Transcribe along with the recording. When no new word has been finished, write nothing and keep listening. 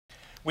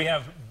We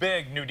have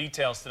big new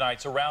details tonight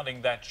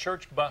surrounding that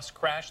church bus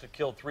crash that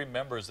killed 3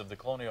 members of the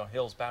Colonial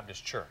Hills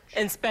Baptist Church.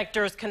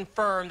 Inspectors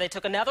confirm they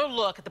took another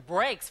look at the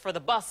brakes for the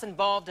bus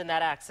involved in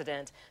that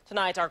accident.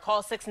 Tonight, our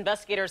Call 6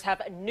 investigators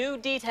have new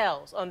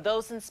details on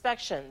those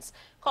inspections.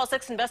 Call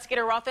 6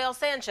 investigator Rafael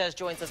Sanchez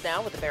joins us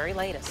now with the very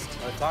latest.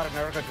 Todd and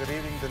Erica, good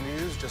evening. The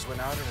news just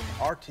went out in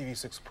an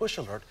RTV6 push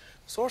alert.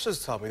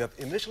 Sources tell me that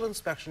initial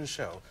inspections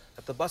show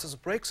that the bus's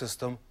brake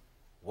system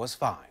was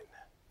fine.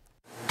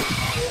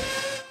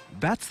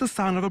 That's the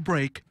sound of a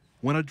brake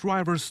when a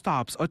driver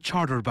stops a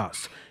charter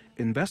bus.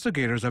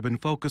 Investigators have been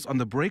focused on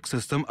the brake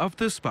system of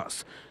this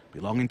bus,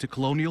 belonging to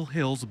Colonial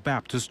Hills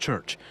Baptist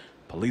Church.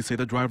 Police say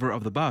the driver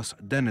of the bus,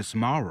 Dennis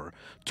Maurer,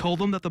 told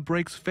them that the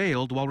brakes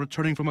failed while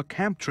returning from a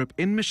camp trip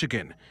in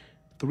Michigan.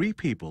 3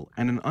 people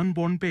and an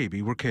unborn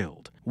baby were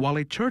killed. While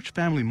a church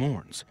family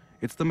mourns,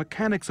 it's the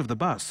mechanics of the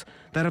bus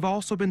that have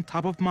also been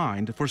top of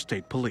mind for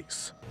state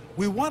police.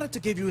 We wanted to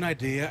give you an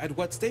idea at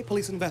what state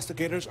police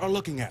investigators are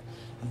looking at.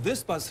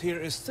 This bus here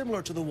is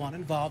similar to the one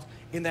involved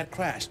in that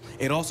crash.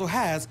 It also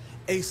has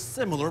a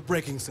similar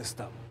braking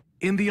system.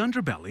 In the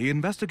underbelly,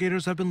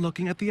 investigators have been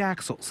looking at the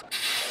axles,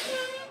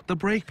 the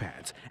brake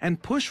pads,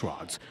 and push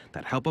rods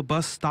that help a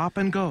bus stop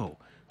and go.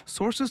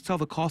 Sources tell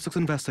the Call 6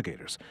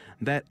 investigators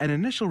that an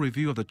initial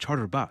review of the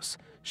charter bus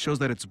shows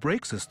that its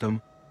brake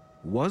system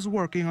was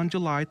working on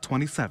July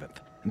 27th.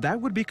 That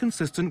would be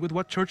consistent with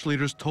what church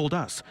leaders told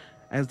us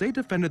as they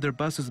defended their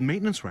bus's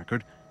maintenance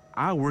record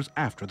hours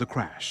after the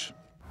crash.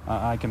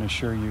 I can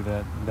assure you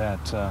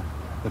that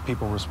the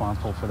people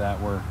responsible for that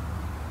were,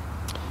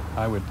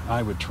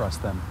 I would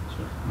trust them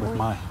with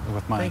my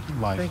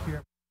life. Thank you.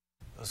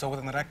 So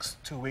within the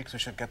next 2 weeks, we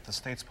should get the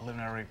state's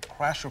preliminary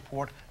crash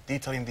report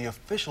detailing the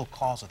official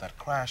cause of that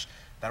crash.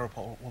 That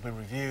report will be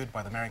reviewed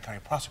by the Marion County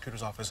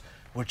Prosecutor's Office,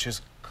 which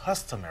is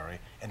customary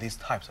in these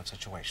types of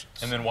situations.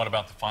 And then what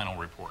about the final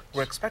report?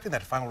 We're expecting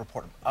that final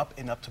report up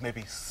to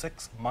maybe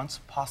 6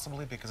 months,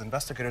 possibly, because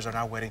investigators are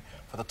now waiting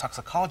for the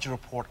toxicology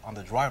report on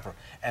the driver.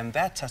 And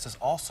that test is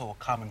also a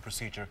common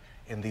procedure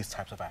in these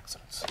types of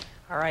accidents.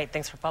 All right,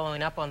 thanks for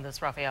following up on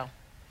this, Rafael.